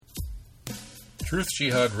Truth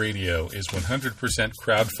Jihad Radio is 100%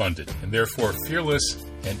 crowdfunded and therefore fearless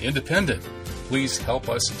and independent. Please help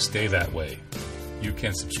us stay that way. You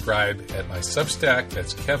can subscribe at my Substack,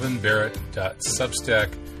 that's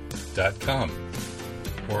kevinbarrett.substack.com.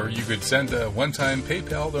 Or you could send a one-time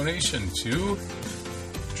PayPal donation to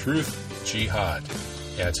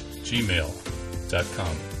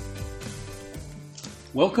truthjihad@gmail.com.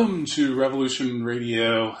 Welcome to Revolution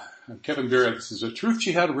Radio. I'm Kevin Barrett. This is a Truth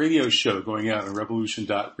Jihad radio show going out on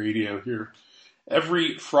revolution.radio here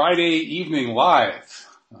every Friday evening live.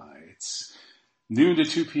 It's noon to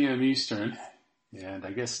 2 p.m. Eastern, and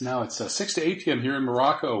I guess now it's 6 to 8 p.m. here in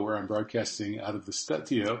Morocco, where I'm broadcasting out of the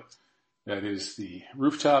studio. That is the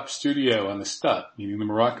rooftop studio on the Stut, meaning the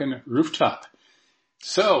Moroccan rooftop.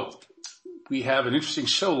 So, we have an interesting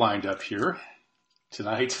show lined up here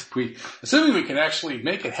tonight. Assuming we can actually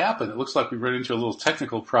make it happen, it looks like we run into a little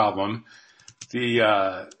technical problem.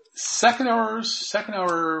 The second hour,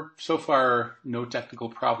 so far, no technical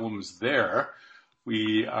problems there.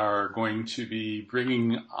 We are going to be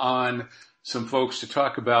bringing on some folks to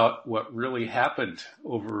talk about what really happened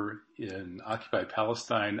over in occupied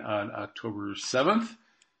Palestine on October 7th.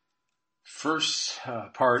 First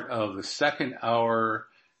part of the second hour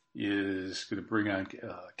is going to bring on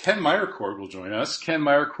Ken Meyercord will join us. Ken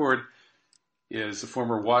Meyercord is the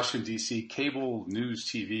former Washington, D.C. cable news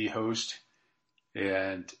TV host,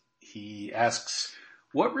 and he asks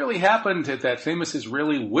what really happened at that famous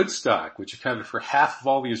Israeli Woodstock, which accounted for half of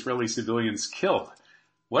all the Israeli civilians killed.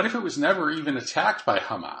 What if it was never even attacked by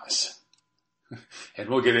Hamas? And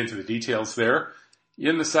we'll get into the details there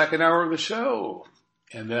in the second hour of the show.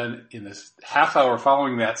 And then in the half hour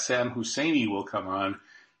following that, Sam Husseini will come on.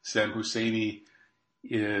 Sam Husseini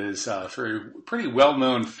is a pretty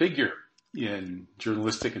well-known figure in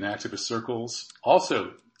journalistic and activist circles,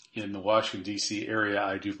 also in the Washington, D.C. area,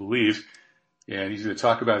 I do believe. And he's going to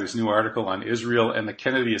talk about his new article on Israel and the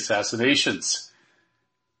Kennedy assassinations.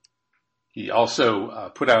 He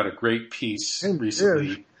also put out a great piece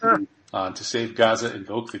recently on To Save Gaza,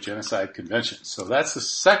 Invoke the Genocide Convention. So that's the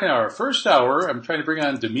second hour. First hour, I'm trying to bring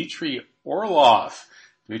on Dmitry Orlov.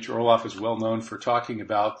 Dmitry Orlov is well known for talking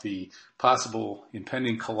about the possible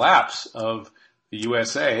impending collapse of the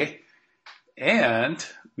USA. And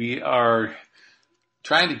we are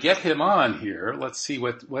trying to get him on here. Let's see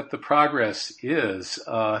what the progress is.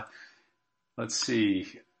 Let's see.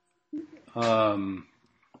 Yeah.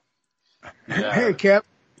 Hey, Cap.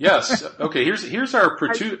 Yes. Okay. Here's our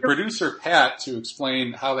producer Pat to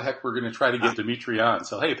explain how the heck we're going to try to get Dmitry on.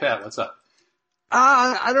 So, hey, Pat, what's up?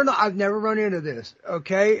 I don't know. I've never run into this.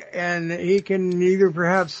 Okay, and he can either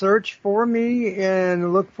perhaps search for me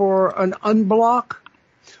and look for an unblock.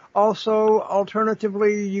 Also,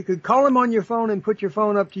 alternatively, you could call him on your phone and put your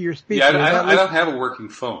phone up to your speaker. Yeah, I don't have a working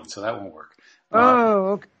phone, so that won't work.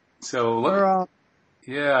 Okay. So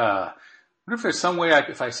yeah. I wonder if there's some way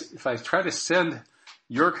if I try to send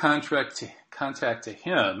your contact to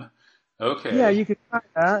him. Okay. Yeah, you could try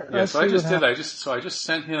that. Yeah, so I just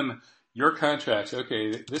sent him your contact.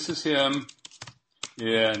 Okay, this is him,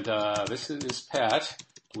 and this is Pat.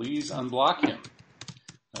 Please unblock him.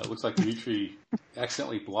 It looks like Dmitry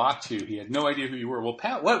accidentally blocked you. He had no idea who you were. Well,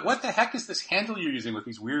 Pat, what the heck is this handle you're using with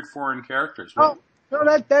these weird foreign characters? Oh, no,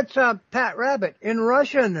 that's Pat Rabbit in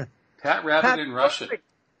Russian. Pat Rabbit in Russian.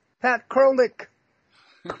 Pat Krolik.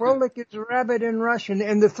 Krolik is rabbit in Russian,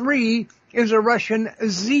 and the 3 is a Russian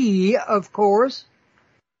Z, of course.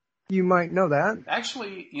 You might know that.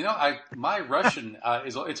 Actually, my Russian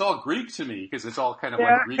it's all Greek to me because it's all kind of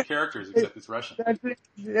like Greek characters, except it's Russian.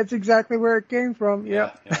 That's exactly where it came from.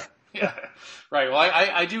 Yeah. Right. Well,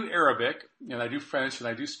 I do Arabic, and I do French, and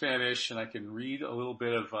I do Spanish, and I can read a little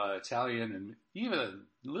bit of Italian and even a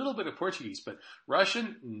little bit of Portuguese, but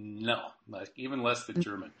Russian, no, even less than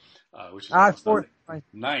German, which is almost nothing.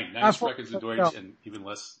 Nine Sprechen Deutsch, and even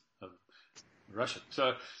less of Russian.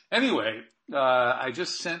 So anyway, I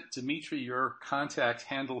just sent Dmitry your contact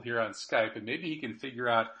handle here on Skype, and maybe he can figure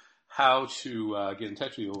out how to get in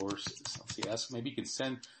touch with you, or maybe you can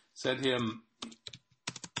send him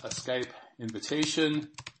a Skype invitation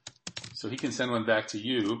so he can send one back to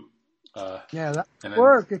you. That would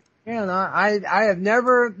work. I have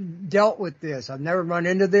never dealt with this. I've never run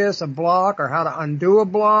into this, a block, or how to undo a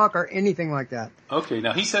block, or anything like that. Okay,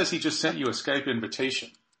 now he says he just sent you a Skype invitation,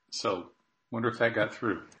 so wonder if that got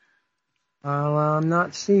through. I'm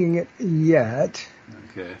not seeing it yet.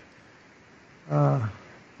 Okay.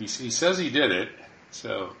 He says he did it,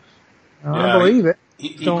 so... I believe it.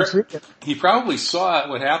 He probably saw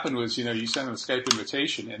what happened was, you send him a Skype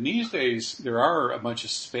invitation, and these days there are a bunch of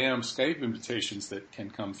spam Skype invitations that can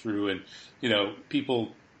come through, and,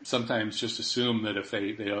 people sometimes just assume that if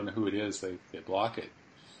they don't know who it is, they block it.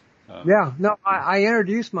 Yeah, no, I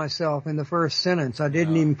introduced myself in the first sentence. I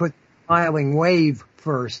didn't Oh. even put smiling wave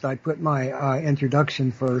first. I put my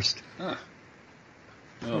introduction first. Huh.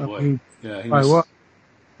 Oh boy. Yeah, he must. Well,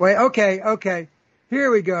 wait, okay.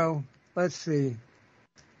 Here we go. Let's see.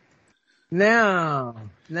 Now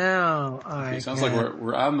I Sounds can. like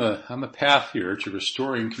we're on the path here to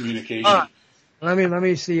restoring communication. Let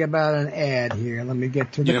me see about an ad here. Let me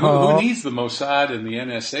get to the Who call. needs the Mossad and the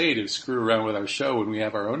NSA to screw around with our show when we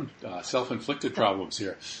have our own self-inflicted problems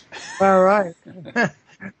here? All right.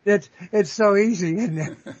 It's so easy, isn't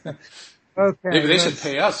it? Okay. Maybe they should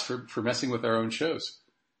pay us for messing with our own shows.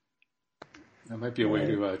 That might be a way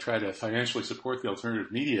to try to financially support the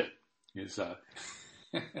alternative media. Is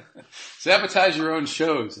sabotage your own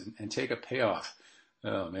shows and take a payoff.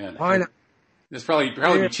 Oh man, Why not? It's probably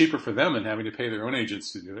be cheaper for them than having to pay their own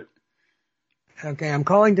agents to do it. Okay, I'm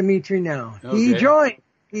calling Dmitry now. Okay. He joined.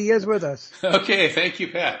 He is with us. Okay, thank you,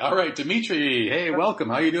 Pat. All right, Dmitry. Hey, welcome.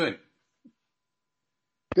 How are you doing?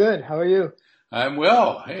 Good. How are you? I'm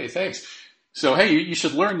well. Hey, thanks. So, hey, you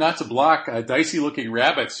should learn not to block dicey-looking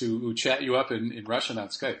rabbits who chat you up in Russian on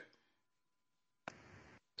Skype.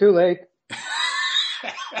 Too late.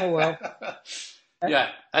 Oh well. Yeah,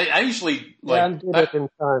 I usually did it in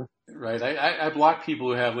time. Right. I block people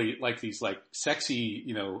who have like these like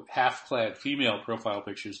sexy, half-clad female profile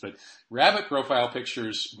pictures, but rabbit profile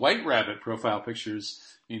pictures, white rabbit profile pictures,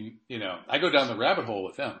 I go down the rabbit hole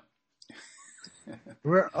with them.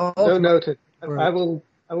 So noted. I will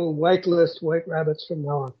whitelist white rabbits from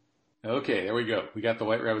now on. Okay, there we go. We got the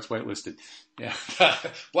white rabbits whitelisted. Yeah.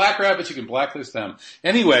 Black rabbits, you can blacklist them.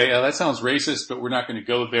 Anyway, that sounds racist, but we're not going to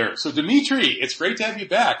go there. So Dmitry, it's great to have you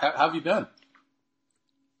back. How have you been?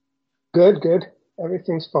 Good.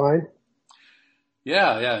 Everything's fine.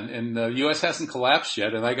 Yeah, and the U.S. hasn't collapsed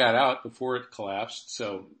yet, and I got out before it collapsed,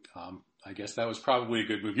 so I guess that was probably a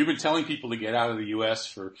good move. You've been telling people to get out of the U.S.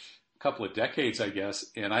 for a couple of decades, I guess,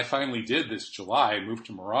 and I finally did this July. I moved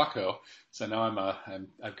to Morocco, so now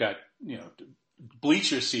I've got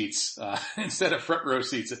bleacher seats instead of front row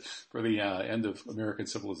seats for the end of American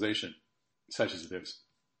civilization, such as it is.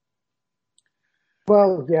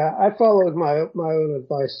 Well, yeah, I followed my own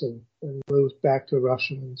advice and moved back to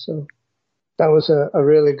Russia, and so that was a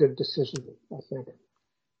really good decision, I think.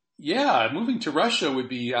 Yeah, moving to Russia would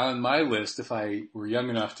be on my list if I were young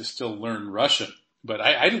enough to still learn Russian. But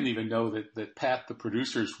I didn't even know that Pat, the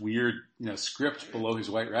producer's weird, script below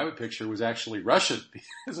his white rabbit picture was actually Russian.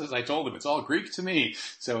 Because as I told him, it's all Greek to me.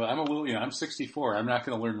 So I'm I'm 64. I'm not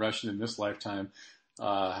going to learn Russian in this lifetime.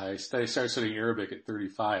 I started studying Arabic at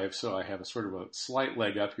 35, so I have a sort of a slight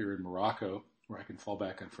leg up here in Morocco where I can fall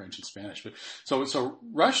back on French and Spanish. But so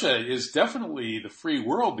Russia is definitely the free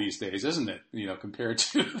world these days, isn't it? Compared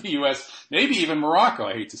to the U.S., maybe even Morocco.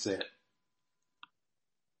 I hate to say it.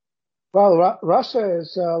 Well, Russia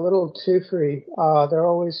is a little too free. They're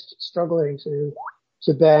always struggling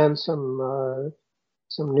to ban some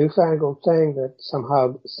newfangled thing that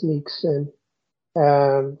somehow sneaks in,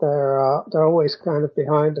 and they're always kind of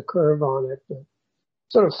behind the curve on it, but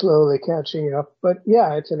sort of slowly catching up. But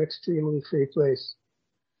yeah, it's an extremely free place.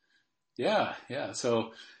 Yeah.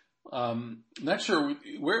 So, not sure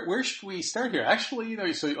where should we start here? Actually,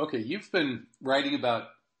 okay, you've been writing about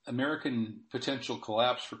American potential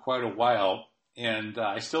collapse for quite a while, and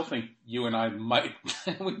I still think you and I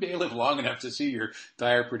we may live long enough to see your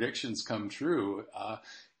dire predictions come true.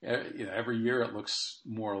 Every year it looks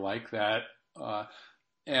more like that.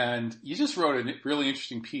 And you just wrote a really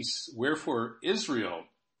interesting piece, Wherefore Israel,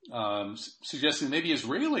 suggesting maybe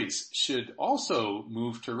Israelis should also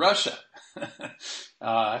move to Russia.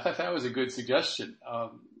 I thought that was a good suggestion.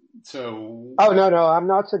 Oh no, I'm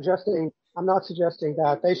not suggesting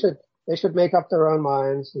that. They should make up their own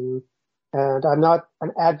minds, and I'm not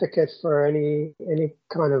an advocate for any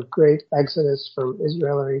kind of great exodus from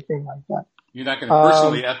Israel or anything like that. You're not going to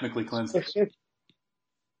personally ethnically cleanse them.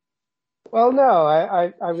 Well, no,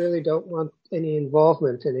 I really don't want any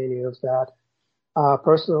involvement in any of that,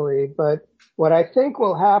 personally. But what I think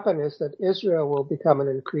will happen is that Israel will become an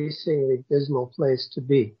increasingly dismal place to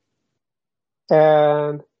be.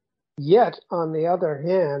 And yet, on the other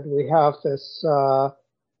hand, we have this,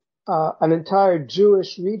 an entire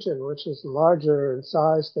Jewish region, which is larger in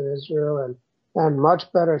size than Israel and much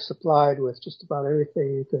better supplied with just about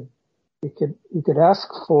everything you could ask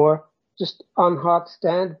for, just on hot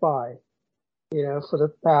standby, for the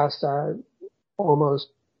past, almost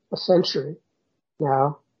a century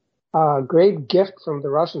now. Great gift from the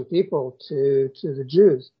Russian people to the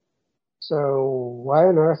Jews. So why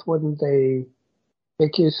on earth wouldn't they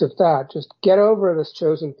make use of that. Just get over this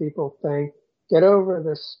chosen people thing. Get over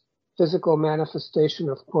this physical manifestation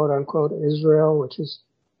of quote unquote Israel, which is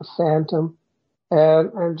a phantom,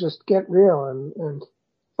 and just get real and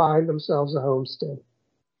find themselves a homestead.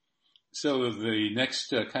 So the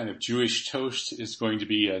next kind of Jewish toast is going to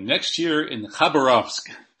be next year in Khabarovsk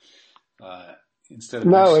instead of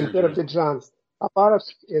No, next in year. Birabidjan.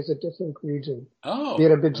 Khabarovsk is a different region. Oh.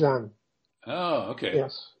 Birabidjan. Oh, okay.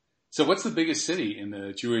 Yes. So what's the biggest city in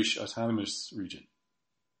the Jewish autonomous region?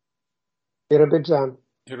 Birabidjan.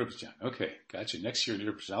 Birabidjan. Okay, gotcha. Next year in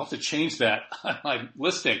Birabidjan. I'll have to change that on my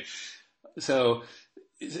listing. So,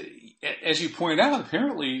 as you point out,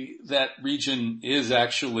 apparently that region is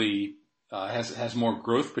actually has more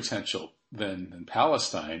growth potential than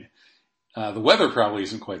Palestine. The weather probably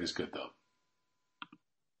isn't quite as good, though.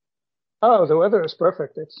 Oh, the weather is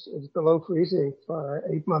perfect. It's below freezing for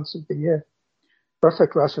 8 months of the year.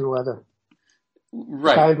 Perfect Russian weather.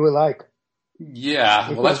 Right. The kind we like.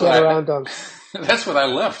 Yeah. Well, that's what I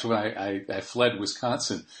left when I fled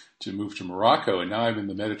Wisconsin to move to Morocco, and now I'm in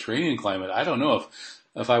the Mediterranean climate. I don't know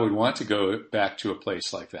if I would want to go back to a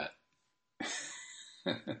place like that.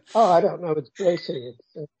 Oh, I don't know. It's bracing.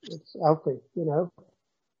 It's healthy, you know.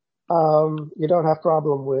 You don't have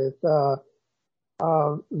problem with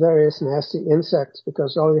various nasty insects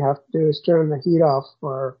because all you have to do is turn the heat off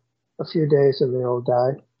for a few days and they all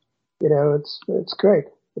die. You know, it's great.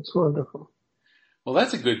 It's wonderful. Well,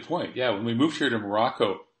 that's a good point. Yeah, when we moved here to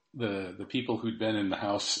Morocco, the people who'd been in the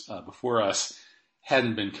house before us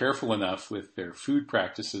hadn't been careful enough with their food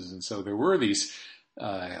practices, and so there were these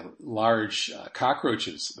large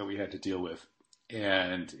cockroaches that we had to deal with.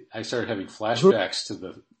 And I started having flashbacks to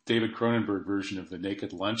the David Cronenberg version of the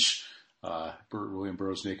Naked Lunch, William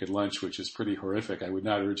Burroughs' Naked Lunch, which is pretty horrific. I would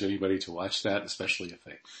not urge anybody to watch that, especially if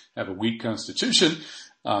they have a weak constitution.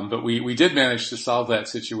 But we did manage to solve that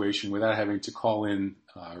situation without having to call in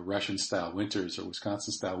Russian-style winters or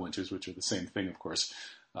Wisconsin-style winters, which are the same thing, of course.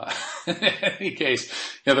 In any case,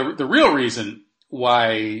 the real reason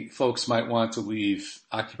why folks might want to leave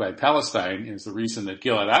occupied Palestine is the reason that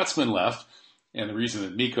Gilad Atzmon left and the reason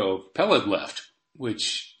that Miko Peled left,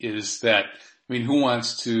 which is that, I mean, who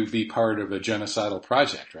wants to be part of a genocidal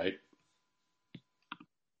project, right?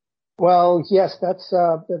 Well, yes, that's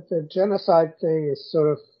the genocide thing is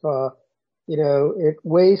sort of, it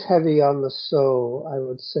weighs heavy on the soul, I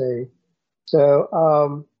would say.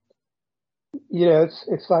 So,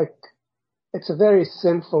 it's like, it's a very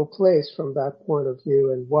sinful place from that point of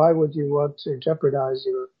view. And why would you want to jeopardize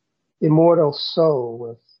your immortal soul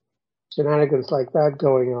with shenanigans like that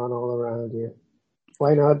going on all around you?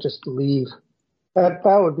 Why not just leave? That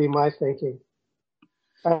would be my thinking.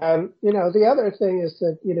 The other thing is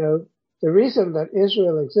that, the reason that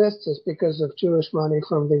Israel exists is because of Jewish money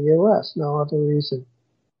from the U.S., no other reason.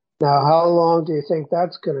 Now, how long do you think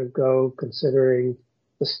that's going to go, considering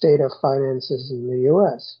the state of finances in the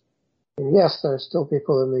U.S.? And yes, there are still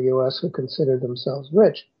people in the U.S. who consider themselves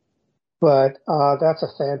rich, but that's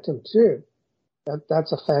a phantom too.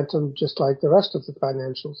 That's a phantom just like the rest of the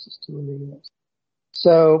financial system in the U.S.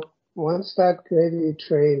 So once that gravy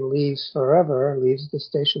train leaves the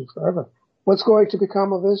station forever, what's going to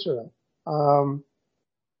become of Israel?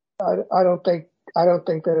 I don't think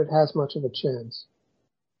that it has much of a chance.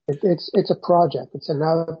 It's a project. It's an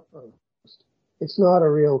outpost. It's not a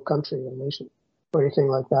real country or nation or anything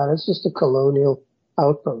like that. It's just a colonial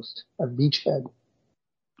outpost, a beachhead.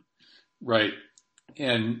 Right.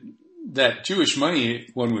 And that Jewish money,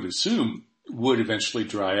 one would assume, would eventually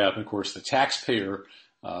dry up. And of course, the taxpayer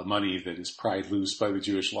money that is pried loose by the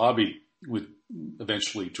Jewish lobby would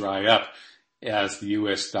eventually dry up as the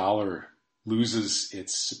U.S. dollar loses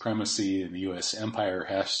its supremacy and the U.S. empire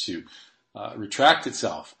has to retract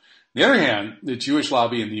itself. On the other hand, the Jewish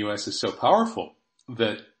lobby in the U.S. is so powerful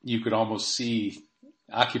that you could almost see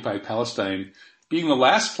occupied Palestine being the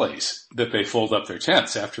last place that they fold up their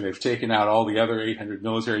tents after they've taken out all the other 800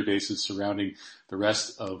 military bases surrounding the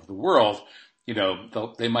rest of the world.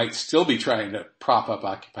 They might still be trying to prop up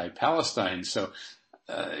occupied Palestine. So,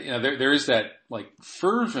 there is that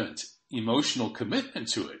fervent emotional commitment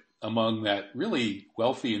to it among that really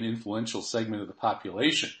wealthy and influential segment of the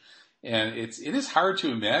population. And it is hard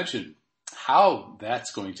to imagine how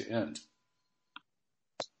that's going to end.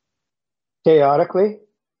 Chaotically,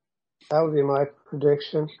 that would be my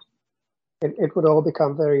prediction. It would all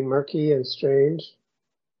become very murky and strange.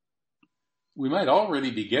 We might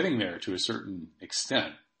already be getting there to a certain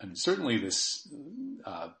extent. I mean, certainly this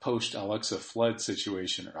post-Alexa flood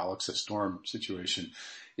situation or Alexa storm situation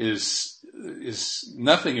is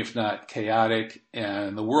nothing if not chaotic,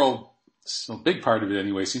 and the world, a big part of it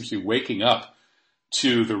anyway, seems to be waking up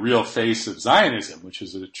to the real face of Zionism, which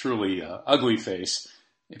is a truly ugly face,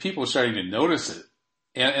 and people are starting to notice it.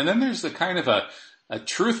 And then there's the kind of a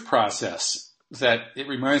truth process that it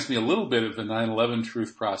reminds me a little bit of the 9/11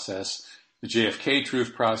 truth process, the JFK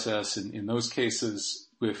truth process. In those cases,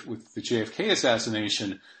 with the JFK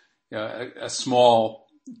assassination, a small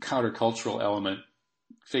countercultural element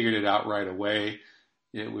figured it out right away.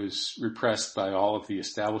 It was repressed by all of the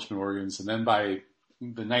establishment organs. And then by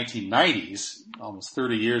the 1990s, almost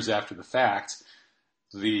 30 years after the fact,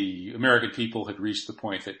 the American people had reached the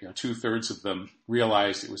point that 2/3 of them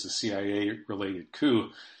realized it was a CIA-related coup.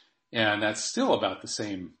 And that's still about the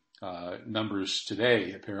same numbers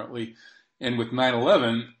today, apparently. And with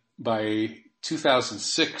 9/11, by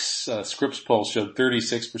 2006, Scripps poll showed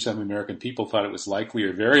 36% of American people thought it was likely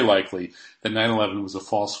or very likely that 9/11 was a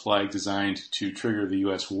false flag designed to trigger the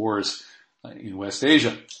U.S. wars in West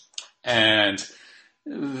Asia. And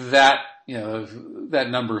that, that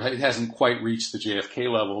number, it hasn't quite reached the JFK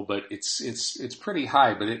level, but it's pretty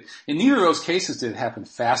high. But in neither of those cases did it happen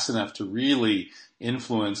fast enough to really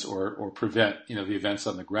influence or prevent, the events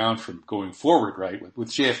on the ground from going forward, right?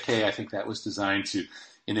 With JFK, I think that was designed to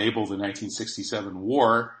enable the 1967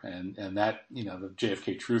 war, and that, the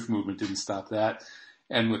JFK Truth Movement didn't stop that.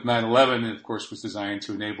 And with 9/11, it of course was designed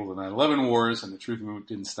to enable the 9/11 wars, and the Truth Movement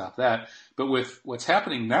didn't stop that. But with what's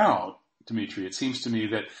happening now, Dmitry, it seems to me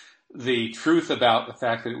that the truth about the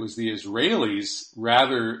fact that it was the Israelis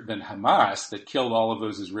rather than Hamas that killed all of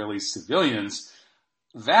those Israeli civilians,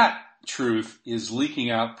 that truth is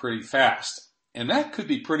leaking out pretty fast. And that could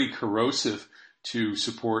be pretty corrosive to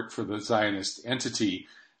support for the Zionist entity.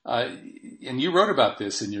 And you wrote about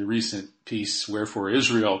this in your recent piece, Wherefore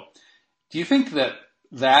Israel. Do you think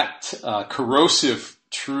that corrosive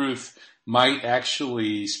truth might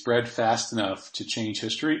actually spread fast enough to change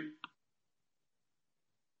history?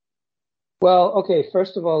 Well, okay,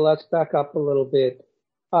 first of all, let's back up a little bit.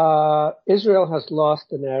 Israel has lost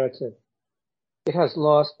the narrative. It has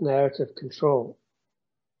lost narrative control.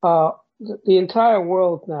 The entire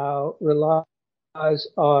world now relies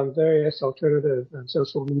on various alternative and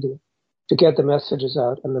social media to get the messages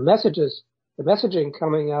out. And the messaging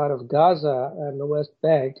coming out of Gaza and the West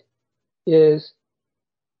Bank is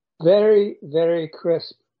very, very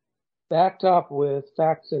crisp, backed up with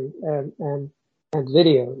facts and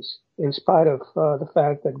videos, in spite of the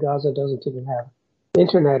fact that Gaza doesn't even have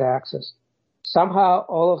internet access. Somehow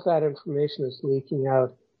all of that information is leaking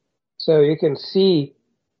out. So you can see,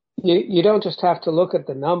 you don't just have to look at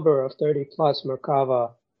the number of 30 plus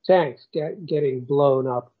Merkava tanks getting blown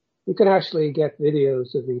up. You can actually get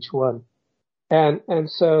videos of each one. And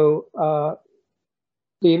so,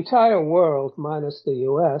 the entire world, minus the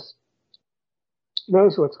US,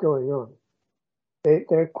 knows what's going on.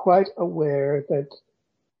 They're quite aware that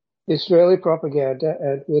Israeli propaganda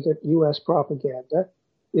and with it US propaganda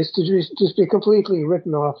is to just be completely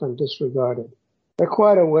written off and disregarded. They're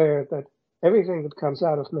quite aware that everything that comes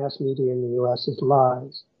out of mass media in the US is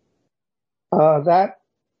lies. That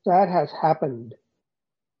has happened.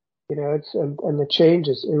 And the change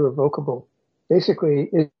is irrevocable. Basically,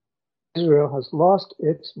 Israel has lost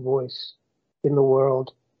its voice in the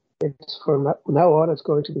world. From now on, it's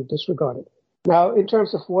going to be disregarded. Now, in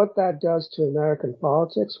terms of what that does to American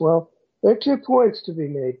politics, well, there are 2 points to be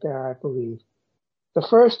made there, I believe. The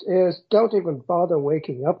first is, don't even bother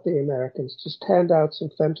waking up the Americans. Just hand out some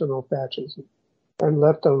fentanyl patches and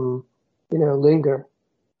let them, linger,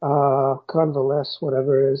 convalesce,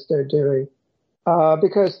 whatever it is they're doing,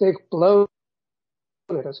 because they've blown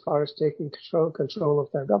it as far as taking control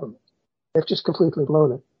of their government. They've just completely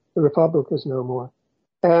blown it. The Republic is no more.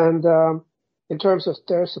 And in terms of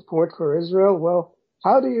their support for Israel, well,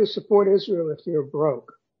 how do you support Israel if you're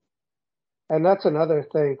broke? And that's another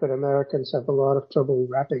thing that Americans have a lot of trouble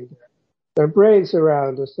wrapping their brains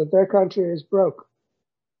around, is that their country is broke.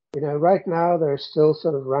 Right now they're still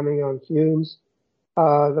sort of running on fumes.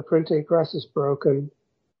 The printing press is broken.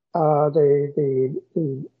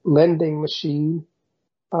 The lending machine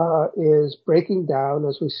is breaking down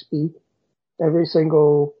as we speak. Every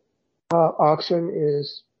single auction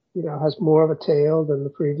has more of a tail than the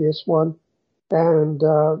previous one, and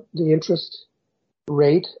the interest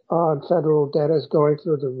rate on federal debt is going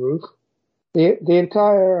through the roof. The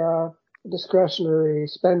entire discretionary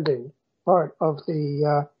spending part of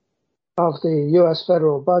the U.S.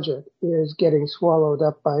 federal budget is getting swallowed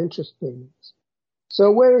up by interest payments.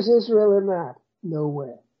 So where is Israel in that?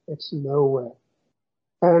 Nowhere. It's nowhere.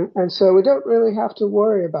 And so we don't really have to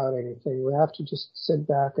worry about anything. We have to just sit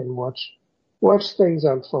back and watch things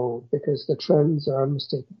unfold, because the trends are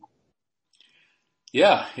unmistakable.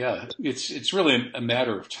 Yeah, yeah. It's really a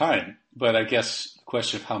matter of time, but I guess the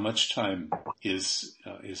question of how much time is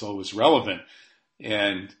always relevant,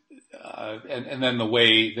 and and then the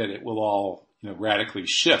way that it will all radically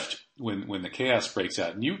shift when the chaos breaks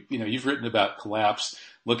out. And you've written about collapse,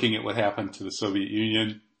 looking at what happened to the Soviet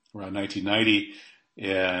Union around 1990,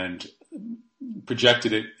 and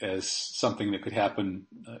projected it as something that could happen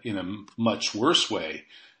in a much worse way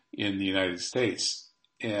in the United States.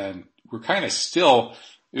 And we're kind of still,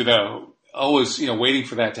 always, waiting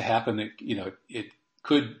for that to happen. It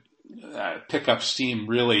could pick up steam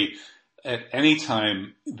really at any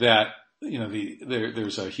time that,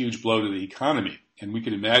 there's a huge blow to the economy. And we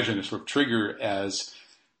could imagine a sort of trigger as,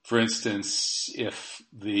 for instance, if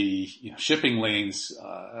the shipping lanes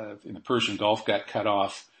in the Persian Gulf got cut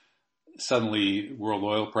off, suddenly world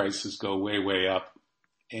oil prices go way, way up,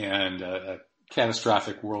 and a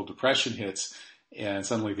catastrophic world depression hits, and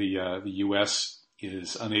suddenly the U.S.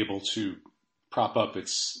 is unable to prop up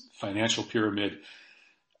its financial pyramid.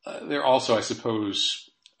 There are also, I suppose,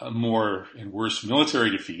 more and worse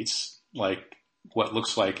military defeats, like what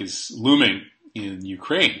looks like is looming in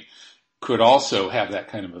Ukraine, could also have that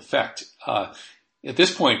kind of effect. At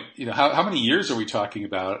this point, how many years are we talking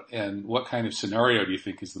about, and what kind of scenario do you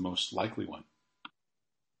think is the most likely one?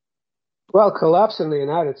 Well, collapse in the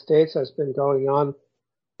United States has been going on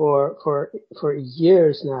for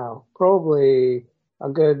years now. Probably a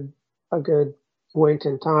good point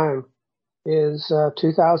in time is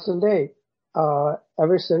 2008.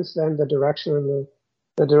 Ever since then, the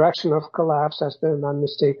direction of collapse has been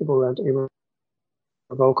unmistakable and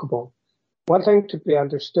irrevocable. One thing to be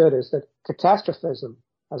understood is that catastrophism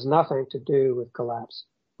has nothing to do with collapse.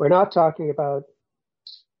 We're not talking about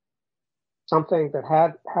something that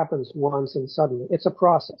happens once and suddenly. It's a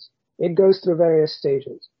process. It goes through various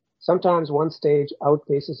stages. Sometimes one stage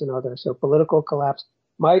outpaces another. So political collapse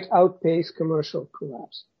might outpace commercial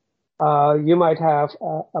collapse. You might have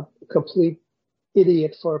a complete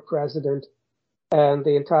idiot for a president, and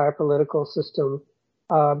the entire political system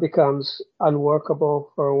becomes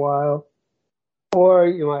unworkable for a while. Or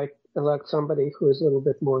you might elect somebody who is a little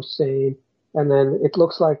bit more sane, and then it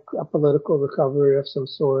looks like a political recovery of some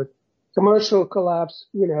sort. Commercial collapse,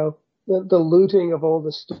 the looting of all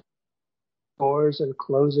the stores and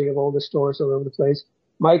closing of all the stores all over the place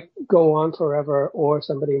might go on forever, or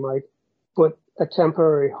somebody might put a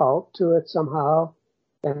temporary halt to it somehow,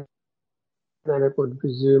 and then it would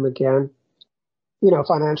resume again.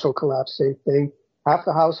 Financial collapse, same thing. Half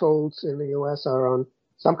the households in the U.S. are on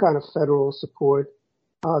some kind of federal support.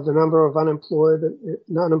 The number of unemployed in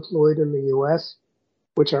the U.S.,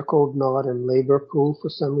 which are called not in labor pool for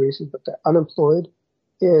some reason, but the unemployed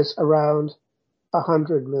is around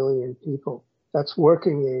 100 million people. That's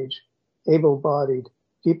working age, able-bodied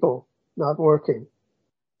people not working.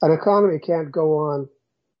 An economy can't go on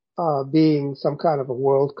being some kind of a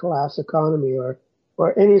world-class economy or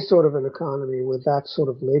any sort of an economy with that sort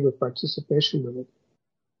of labor participation in it.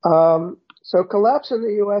 So collapse in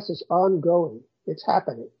the U.S. is ongoing. It's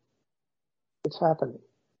happening.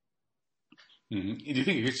 Mm-hmm. Do you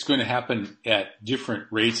think it's going to happen at different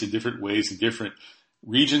rates in different ways in different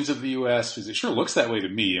regions of the U.S.? Because it sure looks that way to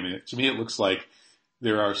me. I mean, to me, it looks like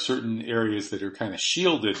there are certain areas that are kind of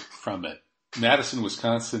shielded from it. Madison,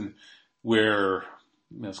 Wisconsin, where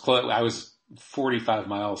I was 45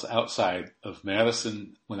 miles outside of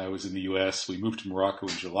Madison when I was in the U.S. We moved to Morocco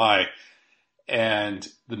in July. And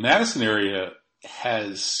the Madison area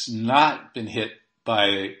has not been hit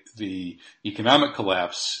by the economic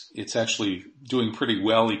collapse. It's actually doing pretty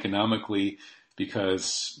well economically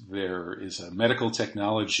because there is a medical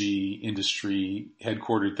technology industry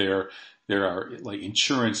headquartered there. There are like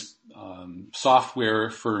insurance software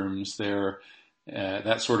firms there,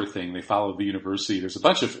 that sort of thing. They follow the university. There's a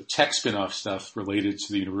bunch of tech spin-off stuff related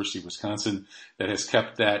to the University of Wisconsin that has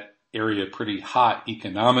kept that area pretty hot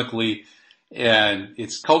economically. And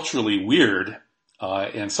it's culturally weird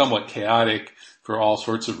and somewhat chaotic for all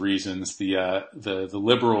sorts of reasons. The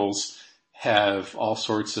liberals have all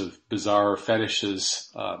sorts of bizarre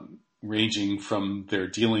fetishes, ranging from their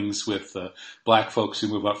dealings with black folks who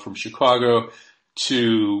move up from Chicago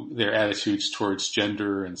to their attitudes towards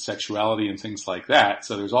gender and sexuality and things like that.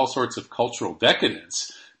 So there's all sorts of cultural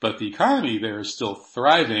decadence, but the economy there is still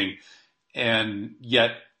thriving. And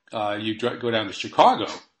yet you go down to Chicago,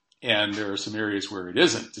 and there are some areas where it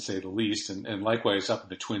isn't, to say the least. And likewise up in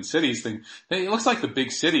the Twin Cities thing, it looks like the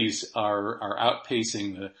big cities are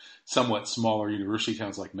outpacing the somewhat smaller university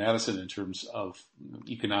towns like Madison in terms of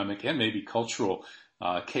economic and maybe cultural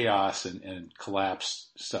chaos and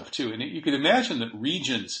collapse stuff too. And you could imagine that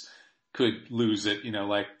regions could lose it.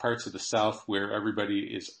 Like parts of the South where everybody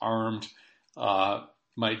is armed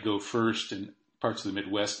might go first, and parts of the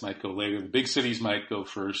Midwest might go later. The big cities might go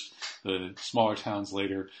first, the smaller towns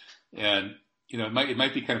later, and it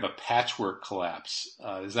might be kind of a patchwork collapse.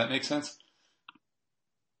 Does that make sense?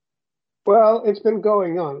 Well, it's been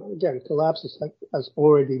going on. Again, collapses has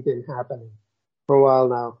already been happening for a while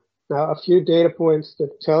now. Now, a few data points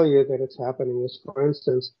that tell you that it's happening is, for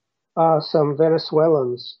instance, some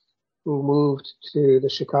Venezuelans who moved to the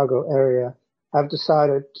Chicago area have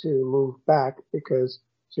decided to move back because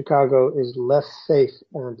Chicago is less safe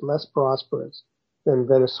and less prosperous than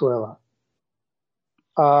Venezuela.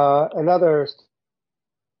 Another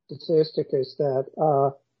statistic is that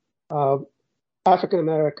young African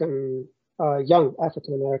Americans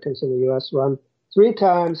in the U.S. run 3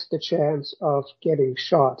 times the chance of getting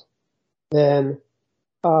shot than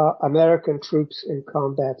American troops in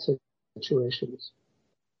combat situations.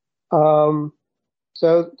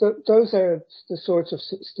 So those are the sorts of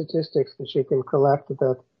statistics that you can collect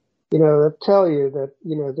that, that tell you that,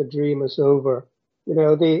 the dream is over.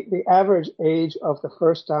 The average age of the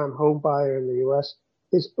first-time home buyer in the U.S.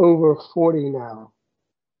 is over 40 now.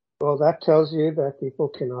 Well, that tells you that people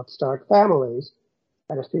cannot start families.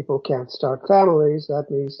 And if people can't start families,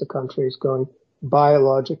 that means the country is going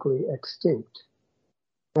biologically extinct.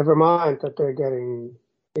 Never mind that they're getting,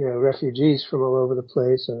 refugees from all over the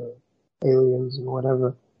place, or aliens and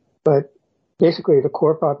whatever. But basically the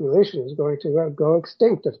core population is going to go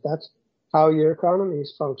extinct if that's how your economy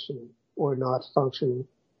is functioning or not functioning,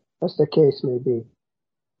 as the case may be.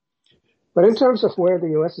 But in terms of where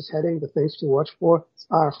the U.S. is heading, the things to watch for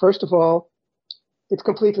are, first of all, it's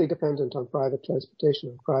completely dependent on private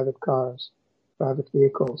transportation, on private cars, private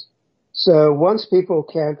vehicles. So once people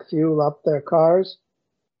can't fuel up their cars,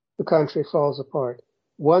 the country falls apart.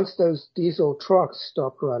 Once those diesel trucks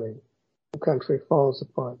stop running, the country falls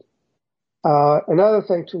apart. Another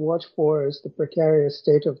thing to watch for is the precarious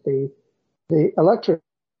state of the electric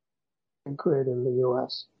grid in the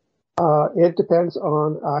U.S. It depends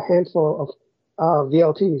on a handful of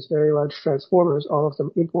VLTs, very large transformers, all of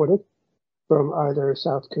them imported from either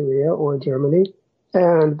South Korea or Germany.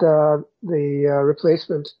 And the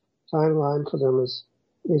replacement timeline for them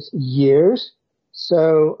is years.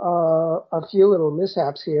 So a few little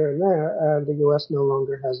mishaps here and there, and the U.S. no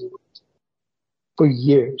longer has it for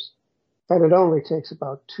years. And it only takes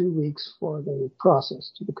about 2 weeks for the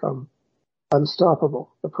process to become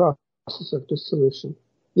unstoppable, the process of dissolution.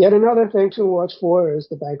 Yet another thing to watch for is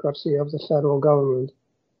the bankruptcy of the federal government.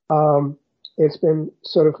 It's been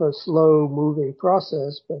sort of a slow-moving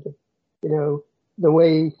process, but, the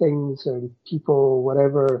way things and people,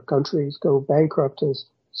 whatever countries go bankrupt is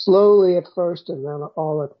slowly at first and then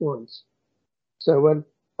all at once. So when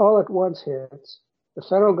all at once hits, the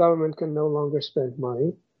federal government can no longer spend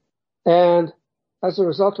money. And as a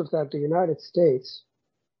result of that, the United States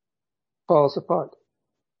falls apart.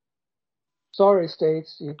 Sorry,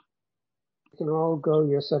 states, you can all go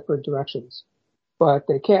your separate directions, but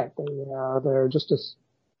they can't. They're just as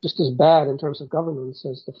bad in terms of governance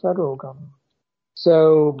as the federal government.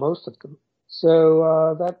 So most of them.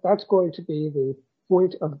 So that's going to be the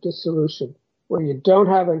point of dissolution, where you don't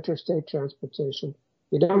have interstate transportation,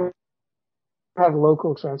 you don't have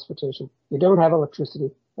local transportation, you don't have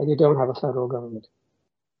electricity, and you don't have a federal government.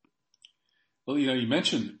 Well, you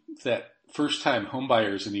mentioned that first-time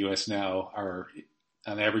homebuyers in the U.S. now are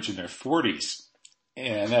on average in their 40s,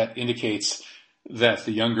 and that indicates that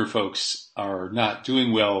the younger folks are not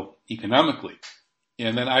doing well economically.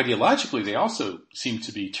 And then ideologically, they also seem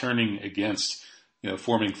to be turning against,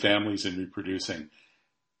 forming families and reproducing.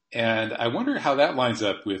 And I wonder how that lines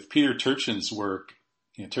up with Peter Turchin's work.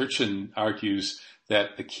 Turchin argues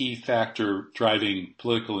that the key factor driving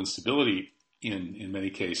political instability in many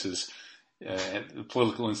cases, the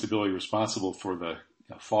political instability responsible for the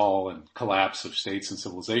fall and collapse of states and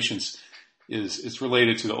civilizations, is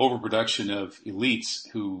related to the overproduction of elites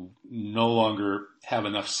who no longer have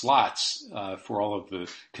enough slots for all of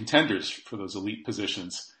the contenders for those elite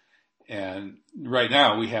positions. And right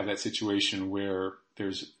now we have that situation where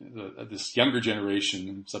there's this younger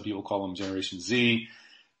generation, some people call them Generation Z,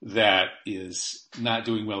 that is not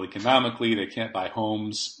doing well economically. They can't buy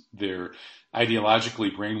homes. They're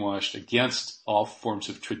ideologically brainwashed against all forms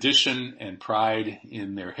of tradition and pride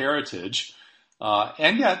in their heritage.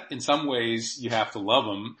 And yet, in some ways, you have to love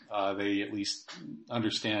them. They at least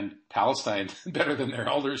understand Palestine better than their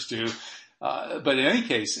elders do. But in any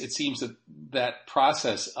case, it seems that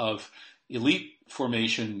process of elite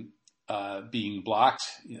formation being blocked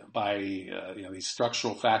by these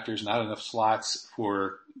structural factors, not enough slots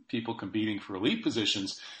for people competing for elite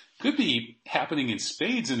positions, could be happening in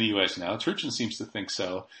spades in the U.S. now. Turchin seems to think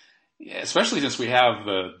so, especially since we have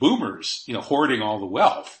the boomers, hoarding all the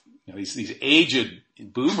wealth. These aged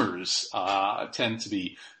boomers tend to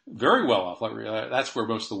be very well off. That's where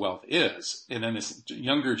most of the wealth is. And then this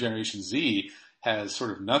younger generation Z has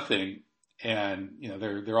sort of nothing, and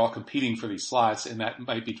they're all competing for these slots, and that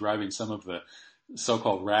might be driving some of the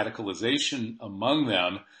so-called radicalization among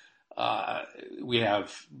them. We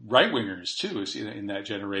have right-wingers too in that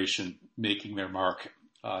generation making their mark,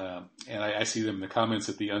 and I see them in the comments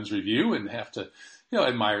at the UNS Review and have to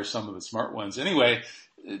admire some of the smart ones. Anyway,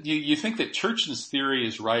 you think that Turchin's theory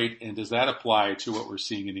is right, and does that apply to what we're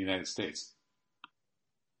seeing in the United States?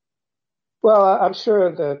 Well, I'm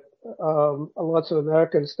sure that lots of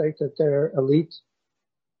Americans think that they're elite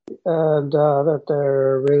and that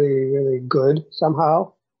they're really, really good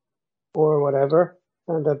somehow or whatever,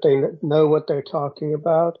 and that they know what they're talking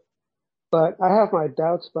about. But I have my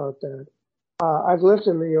doubts about that. I've lived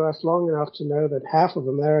in the U.S. long enough to know that half of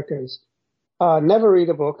Americans never read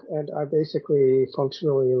a book and are basically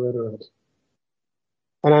functionally illiterate.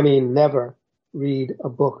 And I mean never read a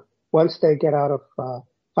book once they get out of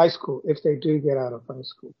high school, if they do get out of high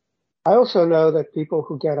school. I also know that people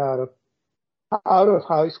who get out of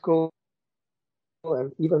high school,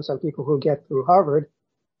 and even some people who get through Harvard,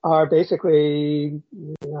 are basically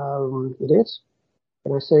idiots.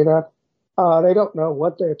 Can I say that? They don't know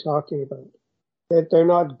what they're talking about. They're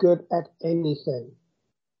not good at anything.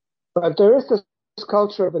 But there is this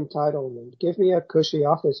culture of entitlement. Give me a cushy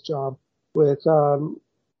office job with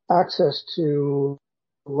access to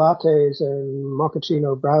lattes and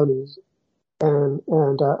mochaccino brownies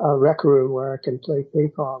and a rec room where I can play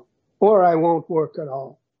ping pong, or I won't work at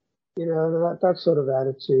all. That sort of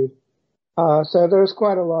attitude. So there's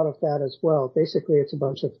quite a lot of that as well. Basically, it's a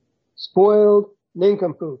bunch of spoiled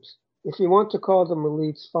nincompoops. If you want to call them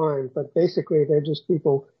elites, fine, but basically they're just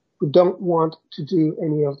people who don't want to do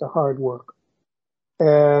any of the hard work.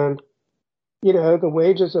 And, the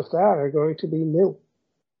wages of that are going to be nil.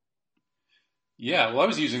 Yeah, well, I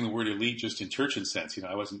was using the word elite just in Turchin's sense.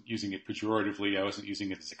 I wasn't using it pejoratively. I wasn't using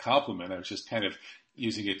it as a compliment. I was just kind of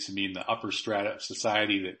using it to mean the upper strata of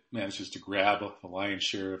society that manages to grab the lion's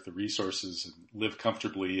share of the resources and live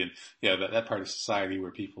comfortably. And that part of society where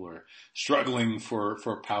people are struggling for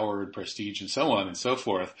power and prestige and so on and so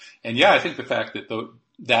forth. And I think the fact that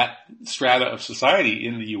that strata of society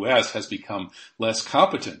in the U.S. has become less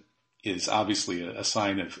competent is obviously a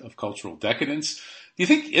sign of cultural decadence. Do you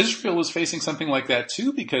think Israel is facing something like that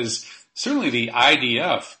too? Because certainly the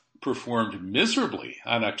IDF performed miserably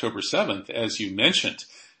on October 7th, as you mentioned.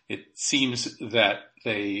 It seems that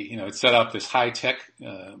they, it set up this high-tech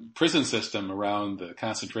prison system around the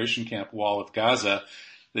concentration camp wall of Gaza.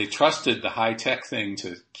 They trusted the high-tech thing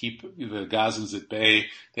to keep the Gazans at bay.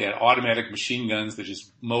 They had automatic machine guns that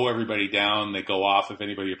just mow everybody down. They go off if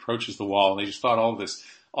anybody approaches the wall. And they just thought all this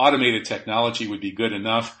automated technology would be good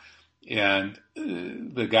enough. And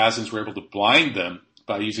the Gazans were able to blind them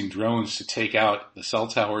by using drones to take out the cell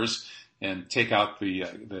towers and take out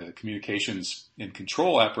the communications and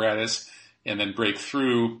control apparatus and then break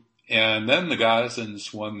through. And then the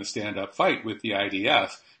Gazans won the stand-up fight with the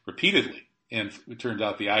IDF repeatedly. And it turned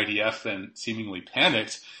out the IDF then seemingly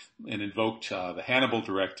panicked and invoked the Hannibal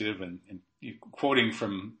Directive. And quoting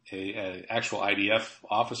from a actual IDF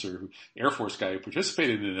officer, Air Force guy who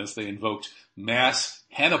participated in this, they invoked mass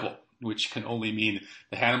Hannibal, which can only mean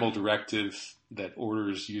the Hannibal Directive that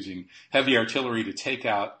orders using heavy artillery to take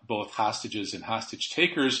out both hostages and hostage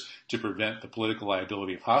takers to prevent the political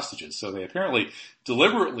liability of hostages. So they apparently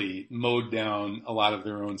deliberately mowed down a lot of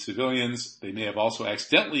their own civilians. They may have also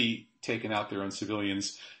accidentally taken out their own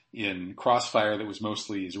civilians in crossfire that was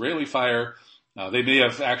mostly Israeli fire. They may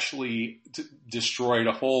have actually destroyed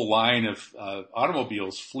a whole line of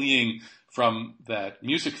automobiles fleeing from that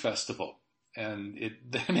music festival. And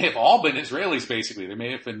they may have all been Israelis, basically. There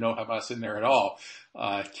may have been no Hamas in there at all.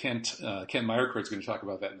 Ken Meyercourt is going to talk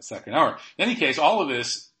about that in the second hour. In any case, all of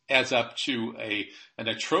this adds up to an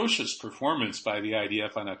atrocious performance by the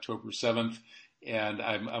IDF on October 7th. And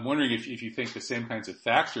I'm wondering if you think the same kinds of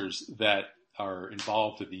factors that are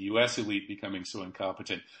involved with the U.S. elite becoming so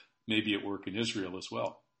incompetent may be at work in Israel as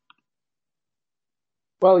well.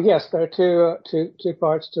 Well, yes, there are two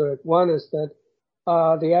parts to it. One is that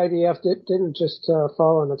the IDF didn't just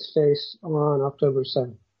fall on its face on October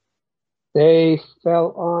 7th. They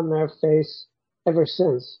fell on their face ever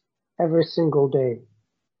since, every single day.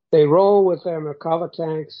 They roll with their Merkava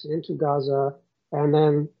tanks into Gaza, and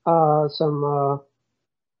then some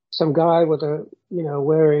guy with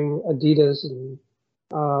wearing Adidas and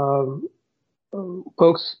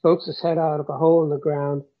pokes his head out of a hole in the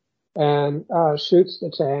ground and shoots the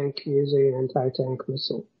tank using an anti-tank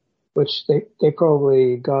missile, which they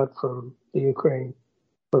probably got from the Ukraine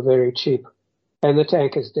for very cheap. And the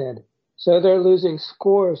tank is dead. So they're losing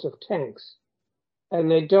scores of tanks, and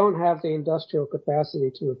they don't have the industrial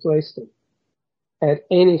capacity to replace them at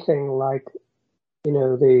anything like,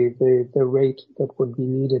 the rate that would be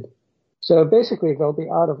needed. So basically they'll be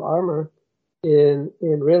out of armor in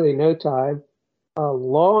really no time,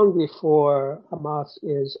 long before Hamas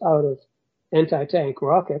is out of anti-tank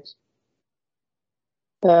rockets.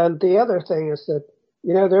 And the other thing is that,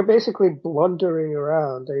 they're basically blundering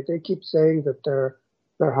around. They keep saying that they're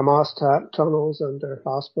Hamas tunnels under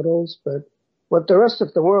hospitals, but what the rest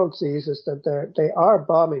of the world sees is that they are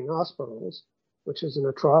bombing hospitals, which is an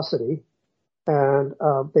atrocity. And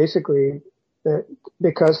basically,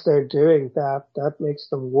 because they're doing that, that makes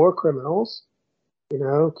them war criminals.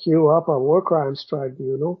 Queue up a war crimes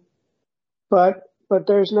tribunal. But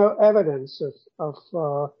there's no evidence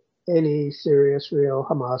of any serious, real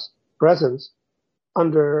Hamas presence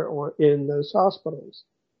under or in those hospitals.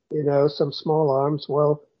 Some small arms.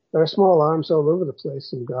 Well, there are small arms all over the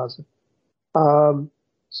place in Gaza.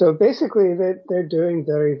 So basically, they're doing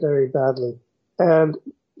very, very badly, and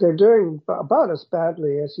they're doing about as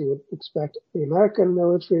badly as you would expect the American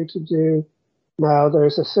military to do. Now,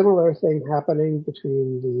 there's a similar thing happening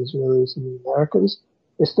between the Israelis and the Americans.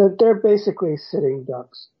 Is that they're basically sitting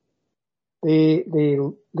ducks.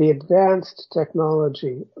 The advanced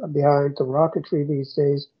technology behind the rocketry these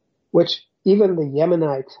days, which even the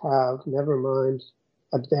Yemenites have, never mind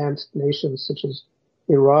advanced nations such as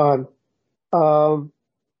Iran,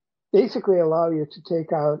 basically allow you to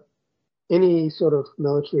take out any sort of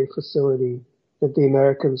military facility that the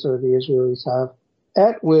Americans or the Israelis have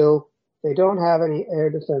at will. They don't have any air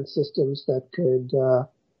defense systems that could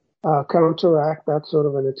counteract that sort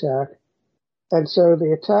of an attack. And so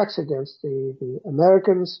the attacks against the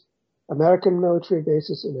American military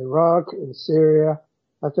bases in Iraq, in Syria,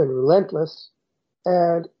 have been relentless.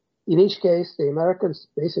 And in each case, the Americans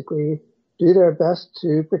basically do their best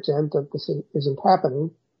to pretend that this isn't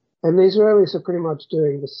happening. And the Israelis are pretty much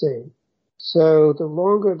doing the same. So the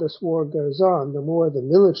longer this war goes on, the more the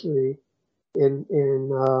military in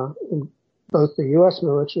both the U.S.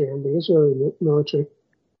 military and the Israeli military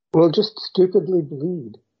will just stupidly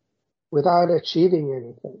bleed without achieving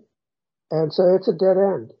anything. And so it's a dead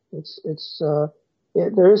end.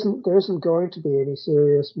 There isn't going to be any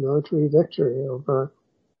serious military victory over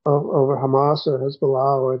Hamas or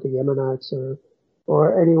Hezbollah or the Yemenites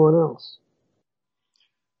or anyone else.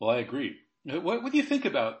 Well, I agree. What do you think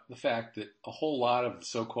about the fact that a whole lot of the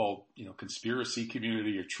so-called, conspiracy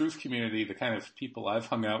community or truth community, the kind of people I've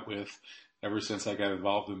hung out with ever since I got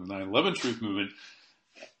involved in the 9/11 truth movement,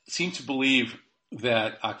 seem to believe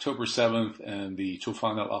that October 7th and the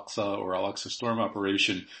Tufan al-Aqsa or Al-Aqsa storm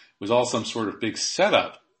operation was all some sort of big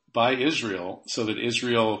setup by Israel so that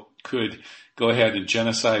Israel could go ahead and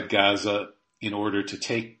genocide Gaza in order to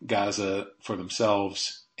take Gaza for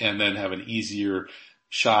themselves and then have an easier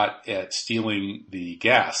shot at stealing the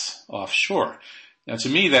gas offshore. Now, to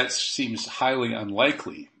me, that seems highly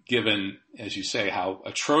unlikely, given, as you say, how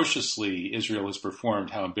atrociously Israel has performed,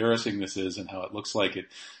 how embarrassing this is, and how it looks like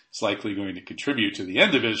it's likely going to contribute to the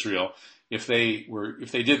end of Israel. If they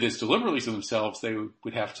did this deliberately to themselves, they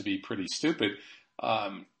would have to be pretty stupid.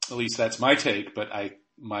 At least that's my take. But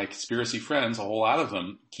my conspiracy friends, a whole lot of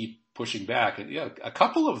them, keep pushing back. And a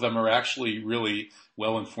couple of them are actually really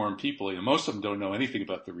well-informed people. Most of them don't know anything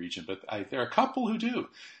about the region, but there are a couple who do.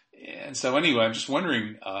 And so anyway, I'm just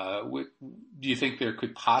wondering, do you think there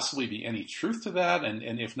could possibly be any truth to that?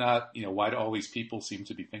 And if not, why do all these people seem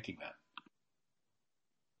to be thinking that?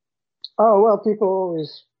 Oh, well, people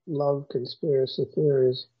always love conspiracy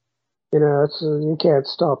theories. You can't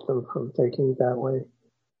stop them from thinking that way.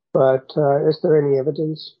 But is there any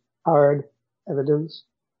evidence, hard evidence,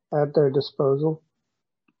 at their disposal?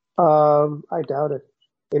 I doubt it.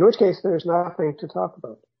 In which case, there's nothing to talk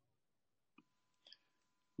about.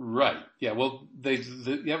 Right. Yeah. Well,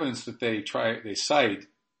 the evidence that they cite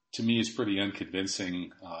to me is pretty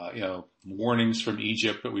unconvincing. Warnings from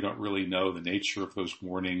Egypt, but we don't really know the nature of those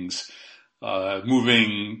warnings.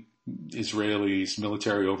 Moving Israelis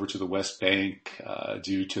military over to the West Bank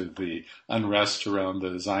due to the unrest around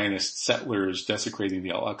the Zionist settlers desecrating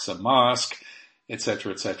the Al-Aqsa Mosque, et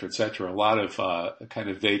cetera, et cetera, et cetera. A lot of kind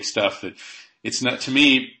of vague stuff that it's not, to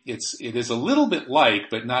me, it is a little bit like,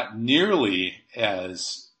 but not nearly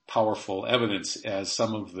as powerful evidence as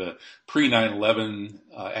some of the pre-9/11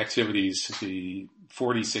 activities, the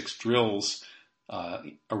 46 drills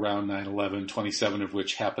around 9/11, 27 of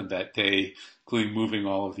which happened that day, including moving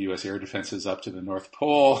all of the U.S. air defenses up to the North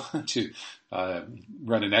Pole to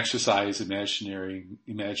run an exercise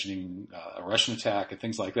imagining a Russian attack and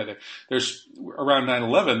things like that. There's around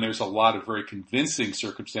 9/11, there's a lot of very convincing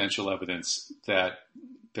circumstantial evidence that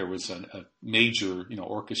there was a major,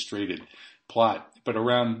 orchestrated plot. But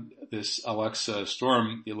around this Alexa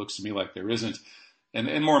storm, it looks to me like there isn't.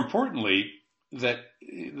 And more importantly, that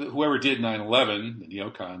whoever did 9/11, the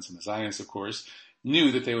neocons and the Zionists, of course, knew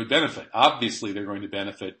that they would benefit. Obviously, they're going to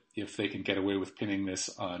benefit if they can get away with pinning this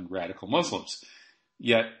on radical Muslims.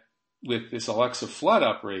 Yet, with this Alexa flood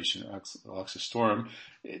operation, Alexa storm,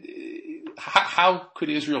 how could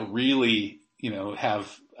Israel really,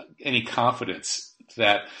 have any confidence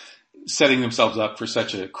that setting themselves up for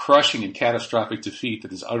such a crushing and catastrophic defeat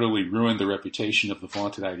that has utterly ruined the reputation of the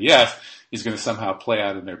vaunted IDF is going to somehow play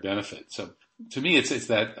out in their benefit? So, to me, it's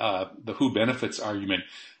that the who benefits argument,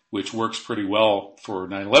 which works pretty well for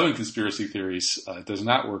 9/11 conspiracy theories, does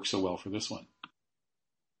not work so well for this one.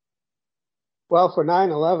 Well, for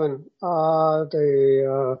 9/11,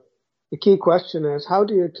 the key question is, how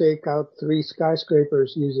do you take out 3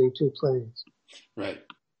 skyscrapers using 2 planes? Right.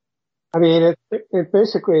 I mean, it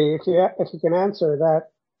basically, if you can answer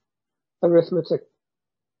that arithmetic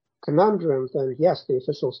conundrum, then yes, the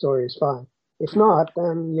official story is fine. If not,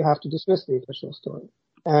 then you have to dismiss the official story.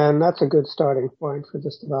 And that's a good starting point for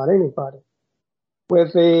just about anybody.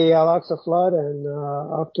 With the Al-Aqsa flood and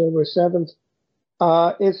October 7th,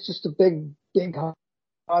 it's just a big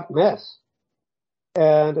hot mess.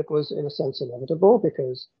 And it was, in a sense, inevitable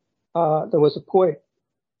because there was a point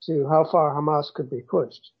to how far Hamas could be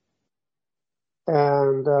pushed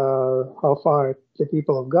and how far the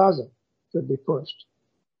people of Gaza could be pushed.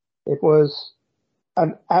 It was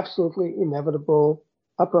an absolutely inevitable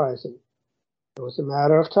uprising. It was a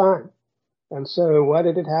matter of time. And so why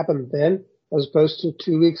did it happen then as opposed to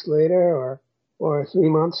 2 weeks later or 3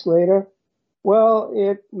 months later? Well,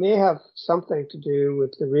 it may have something to do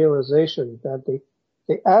with the realization that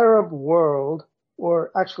the Arab world,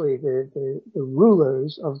 or actually the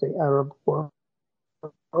rulers of the Arab world,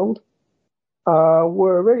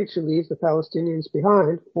 were ready to leave the Palestinians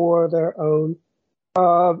behind for their own,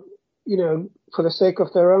 for the sake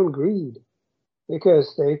of their own greed,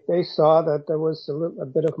 because they saw that there was a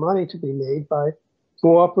bit of money to be made by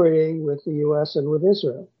cooperating with the U.S. and with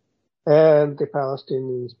Israel, and the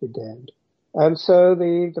Palestinians be damned. And so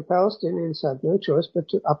the Palestinians had no choice but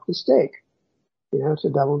to up the stake, to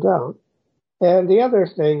double down. And the other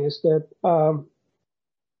thing is that,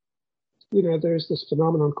 there's this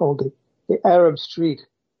phenomenon called the Arab Street,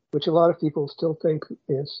 which a lot of people still think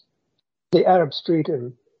is the Arab Street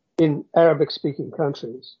in Arabic-speaking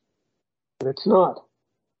countries. But it's not.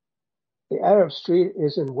 The Arab Street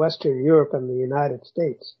is in Western Europe and the United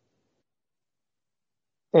States.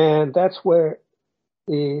 And that's where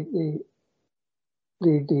the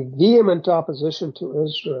vehement opposition to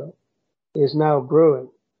Israel is now brewing.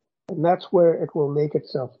 And that's where it will make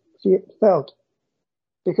itself felt.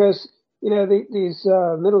 Because, these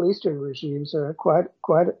Middle Eastern regimes are quite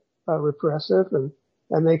repressive,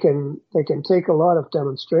 and they can take a lot of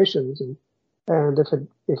demonstrations, and if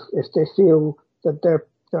they feel that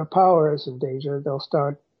their power is in danger, they'll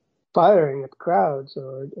start firing at crowds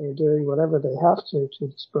or doing whatever they have to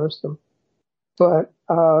disperse them. But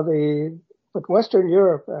Western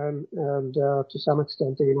Europe and to some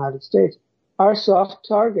extent the United States are soft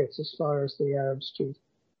targets as far as the Arab Street.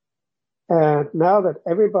 And now that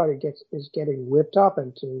everybody is getting whipped up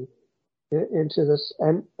into this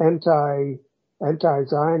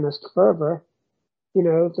anti-Zionist fervor,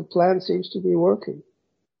 the plan seems to be working.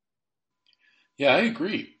 Yeah, I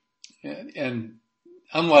agree. And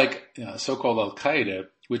unlike so-called Al-Qaeda,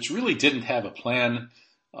 which really didn't have a plan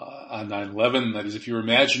on 9/11, that is, if you're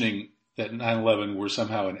imagining that 9/11 were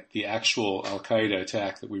somehow the actual Al-Qaeda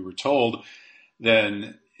attack that we were told,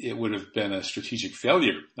 then it would have been a strategic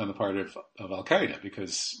failure on the part of Al-Qaeda,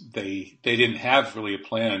 because they didn't have really a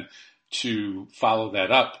plan to follow that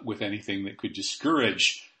up with anything that could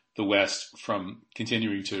discourage the West from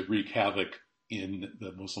continuing to wreak havoc in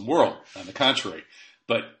the Muslim world. On the contrary.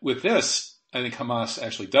 But with this, I think Hamas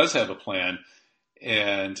actually does have a plan,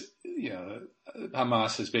 and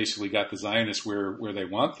Hamas has basically got the Zionists where they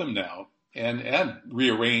want them now, and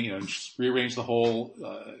rearrange the whole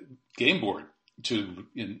game board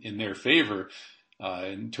in their favor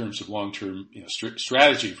in terms of long-term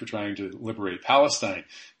strategy for trying to liberate Palestine.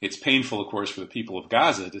 It's painful, of course, for the people of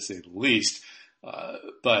Gaza, to say the least,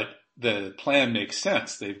 but the plan makes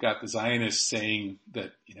sense. They've got the Zionists saying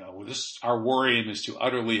that our war aim is to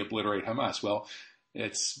utterly obliterate Hamas. Well,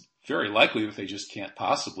 it's very likely that they just can't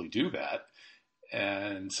possibly do that.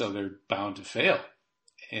 And so they're bound to fail.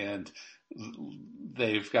 And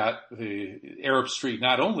they've got the Arab Street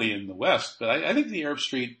not only in the West, but I think the Arab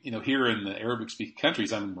Street, here in the Arabic-speaking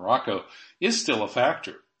countries, I'm in Morocco, is still a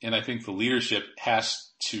factor. And I think the leadership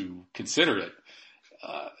has to consider it.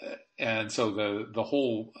 And so the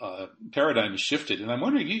whole paradigm has shifted. And I'm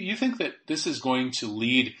wondering, you think that this is going to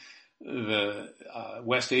lead the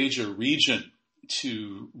West Asia region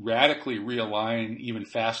to radically realign even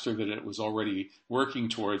faster than it was already working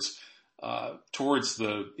towards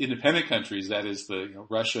the independent countries, that is the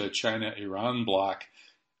Russia, China, Iran bloc,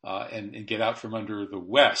 and get out from under the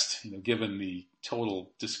West, given the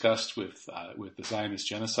total disgust with the Zionist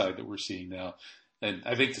genocide that we're seeing now, and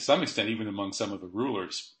I think to some extent even among some of the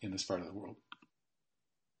rulers in this part of the world.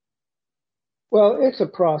 Well, it's a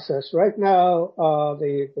process. Right now,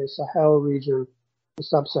 the Sahel region, the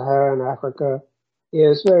sub-Saharan Africa,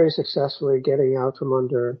 is very successfully getting out from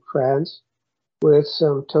under France with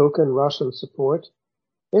some token Russian support.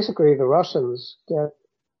 Basically, the Russians get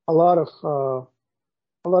a lot of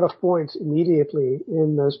points immediately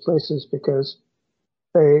in those places because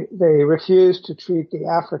they refuse to treat the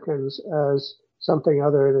Africans as something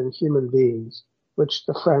other than human beings, which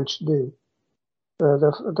the French do.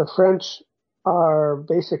 The French are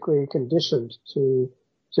basically conditioned to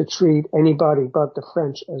treat anybody but the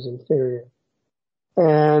French as inferior.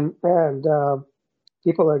 And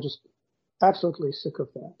people are just absolutely sick of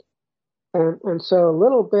that. And so a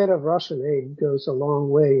little bit of Russian aid goes a long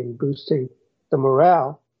way in boosting the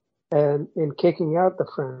morale and in kicking out the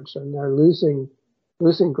French, and they're losing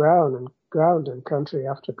ground in country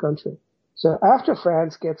after country. So after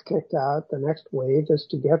France gets kicked out, the next wave is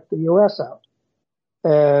to get the U.S. out.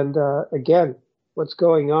 And again, what's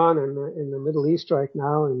going on in the Middle East right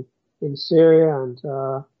now, in Syria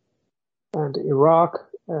and Iraq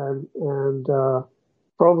and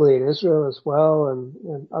probably in Israel as well,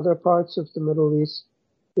 and other parts of the Middle East,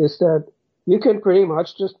 is that you can pretty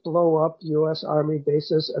much just blow up U.S. Army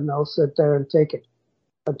bases and they'll sit there and take it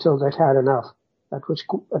until they've had enough, at which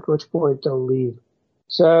point they'll leave.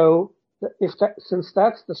 So since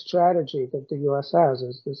that's the strategy that the U.S. has,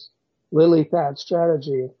 is this lily pad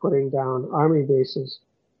strategy of putting down army bases,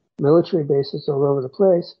 military bases all over the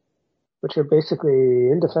place, which are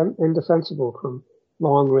basically indefensible from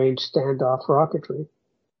long-range standoff rocketry,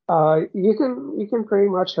 you can pretty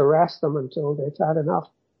much harass them until they've had enough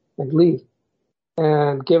and leave.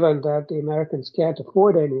 And given that the Americans can't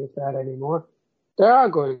afford any of that anymore, they are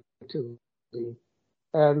going to leave.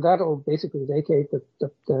 And that'll basically vacate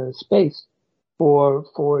the space for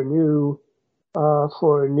new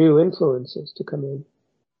influences to come in.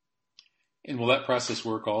 And will that process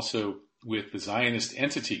work also with the Zionist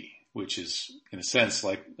entity, which is in a sense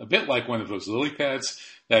a bit like one of those lily pads?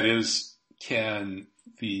 That is, can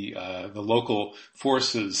the local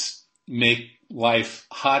forces make life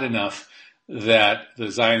hot enough that the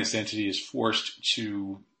Zionist entity is forced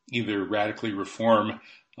to either radically reform,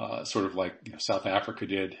 sort of like South Africa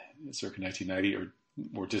did circa 1990,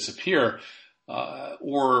 or disappear,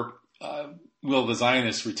 or will the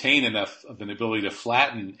Zionists retain enough of an ability to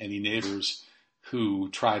flatten any neighbors who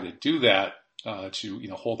try to do that, to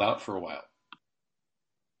hold out for a while?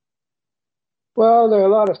 Well, there are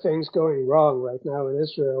a lot of things going wrong right now in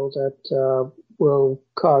Israel that will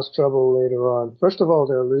cause trouble later on. First of all,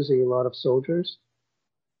 they're losing a lot of soldiers.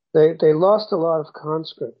 They lost a lot of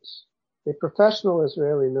conscripts. The professional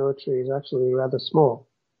Israeli military is actually rather small.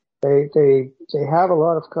 They have a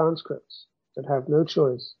lot of conscripts that have no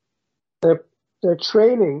choice. Their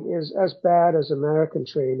training is as bad as American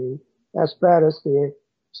training, as bad as the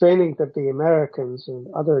training that the Americans and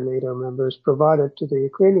other NATO members provided to the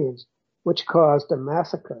Ukrainians, which caused a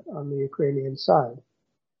massacre on the Ukrainian side.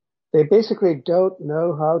 They basically don't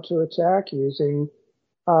know how to attack using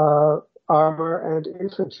armor and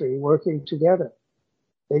infantry working together.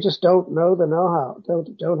 They just don't know the know-how,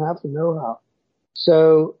 don't have the know-how.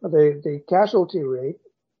 So the casualty rate,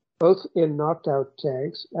 both in knocked out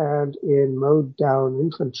tanks and in mowed down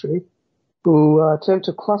infantry, who tend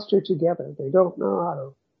to cluster together. They don't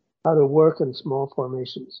know how to work in small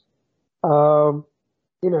formations.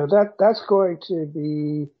 That's going to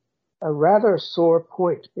be a rather sore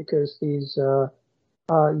point because these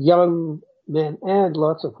young men and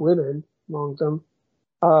lots of women among them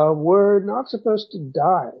were not supposed to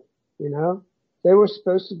die. They were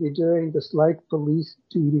supposed to be doing this like police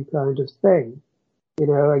duty kind of thing,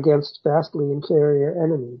 against vastly inferior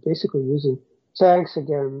enemy, basically using tanks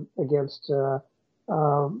against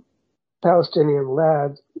Palestinian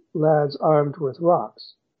lads armed with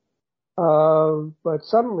rocks. But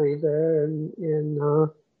suddenly they're in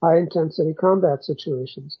high-intensity combat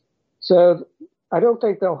situations. So I don't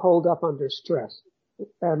think they'll hold up under stress.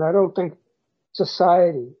 And I don't think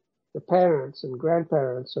society, the parents and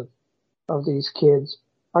grandparents of these kids,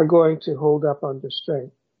 are going to hold up under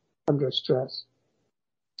stress.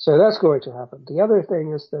 So that's going to happen. The other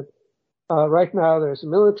thing is that right now there's a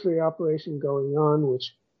military operation going on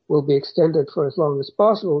which will be extended for as long as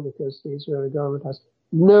possible because the Israeli government has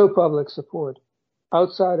no public support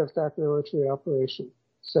outside of that military operation.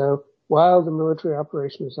 So while the military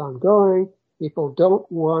operation is ongoing, people don't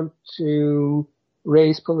want to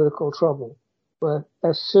raise political trouble. But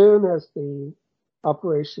as soon as the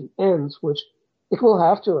operation ends, which it will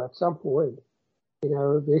have to at some point,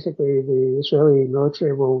 basically the Israeli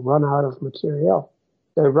military will run out of material.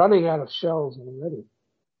 They're running out of shells already.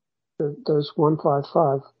 Those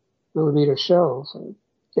 155 millimeter shells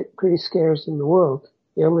are pretty scarce in the world.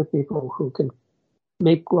 The only people who can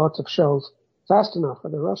make lots of shells fast enough are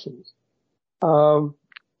the Russians.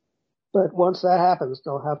 But once that happens,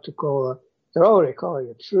 they'll have to they're already calling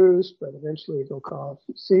a truce, but eventually they'll call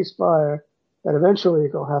a ceasefire, and eventually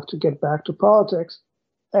they'll have to get back to politics.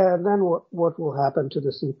 And then what will happen to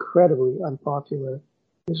this incredibly unpopular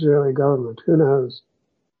Israeli government? Who knows?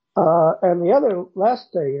 And the other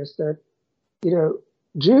last thing is that,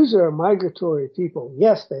 Jews are a migratory people.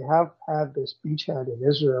 Yes, they have had this beachhead in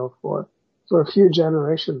Israel for a few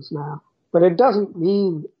generations now, but it doesn't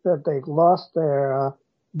mean that they've lost their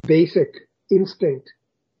basic instinct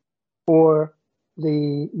for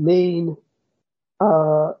the main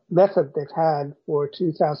method they've had for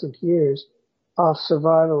 2,000 years of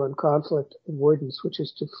survival and conflict avoidance, which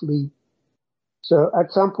is to flee. So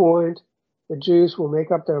at some point, the Jews will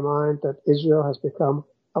make up their mind that Israel has become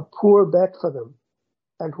a poor bet for them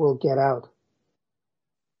and will get out.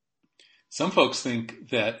 Some folks think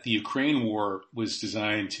that the Ukraine war was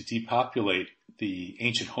designed to depopulate the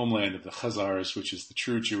ancient homeland of the Khazars, which is the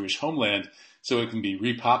true Jewish homeland, so it can be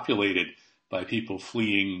repopulated by people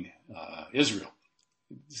fleeing Israel.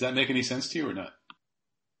 Does that make any sense to you or not?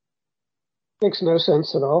 Makes no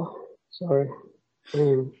sense at all. Sorry.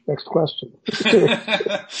 Next question.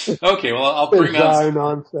 Okay, well, I'll bring on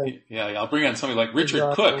nonsense. Yeah, I'll bring on somebody like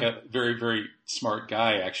Richard Cook, a very, very smart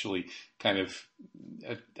guy, actually. Kind of,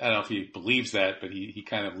 I don't know if he believes that, but he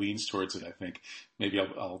kind of leans towards it. I think maybe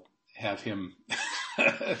I'll have him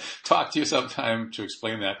talk to you sometime to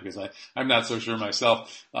explain that because I'm not so sure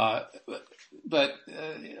myself. But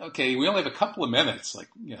okay, we only have a couple of minutes,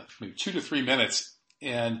 maybe 2 to 3 minutes,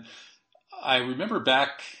 and I remember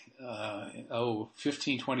back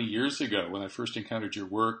 15, 20 years ago when I first encountered your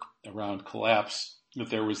work around collapse, that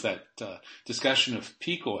there was that discussion of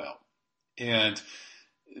peak oil. And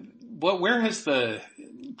where has the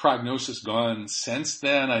prognosis gone since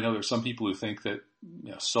then? I know there's some people who think that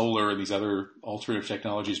solar and these other alternative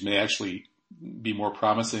technologies may actually be more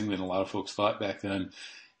promising than a lot of folks thought back then.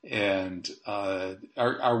 And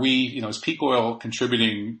are we, is peak oil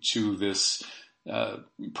contributing to this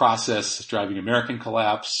process driving American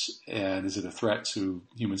collapse, and is it a threat to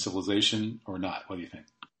human civilization or not? What do you think?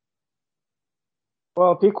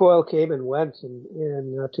 Well, peak oil came and went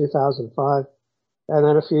in 2005, and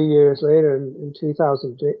then a few years later, in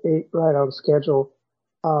 2008, right on schedule,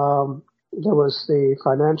 there was the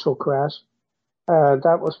financial crash.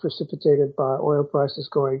 That was precipitated by oil prices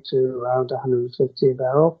going to around 150 a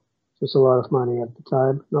barrel, which was a lot of money at the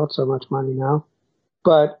time, not so much money now.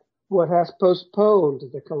 But what has postponed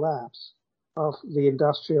the collapse of the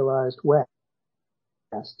industrialized West,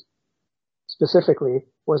 specifically,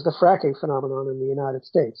 was the fracking phenomenon in the United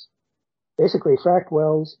States. Basically, fracked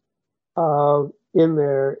wells, in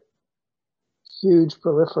their huge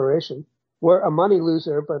proliferation, were a money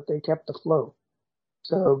loser, but they kept the flow.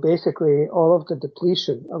 So basically, all of the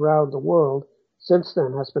depletion around the world since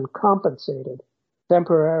then has been compensated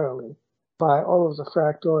temporarily by all of the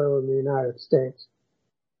fracked oil in the United States.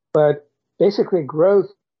 But basically, growth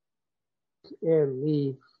in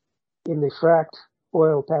the fracked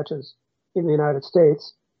oil patches in the United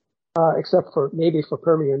States, except for maybe for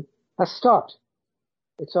Permian, has stopped.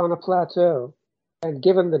 It's on a plateau, and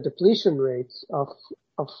given the depletion rates of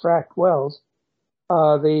fracked wells,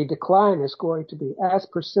 the decline is going to be as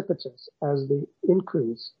precipitous as the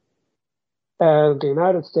increase. And the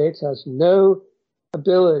United States has no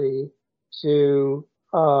ability to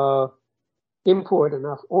import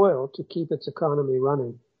enough oil to keep its economy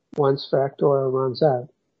running once fracked oil runs out.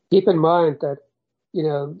 Keep in mind that,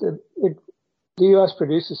 the U.S.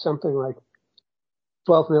 produces something like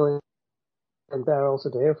 12 million barrels a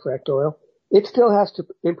day of fracked oil. It still has to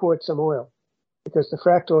import some oil because the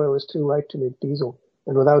fracked oil is too light to make diesel.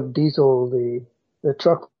 And without diesel, the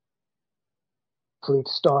truck fleet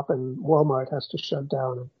stop and Walmart has to shut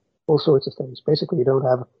down and all sorts of things. Basically, you don't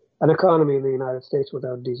have an economy in the United States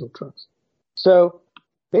without diesel trucks. So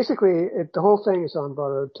basically, the whole thing is on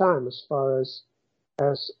borrowed time as far as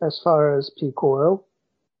peak oil.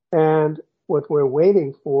 And what we're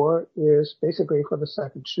waiting for is basically for the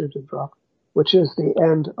second shoe to drop, which is the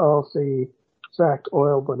end of the fracked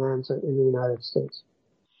oil bonanza in the United States.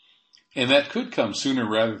 And that could come sooner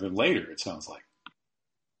rather than later, it sounds like.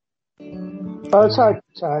 Well, it's hard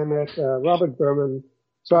to time it. Robert Berman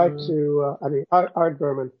tried to, Art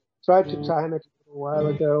Berman tried to time it a while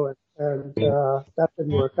ago, and that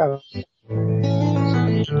didn't work out.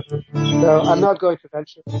 So I'm not going to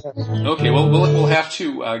venture a guess. Okay, well, we'll have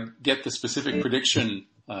to get the specific prediction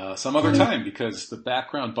some other time because the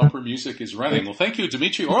background bumper music is running. Well, thank you,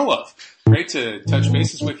 Dmitry Orlov. Great to touch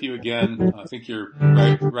bases with you again. I think you're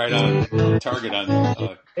right on target on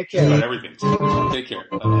just about everything. So take care.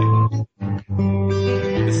 Bye-bye.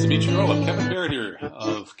 This is Dmitry Orlov, Kevin Barrett here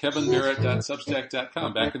of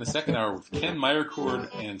kevinbarrett.substack.com. Back in the second hour with Ken Meyercord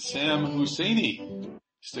and Sam Husseini.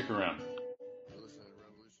 Stick around.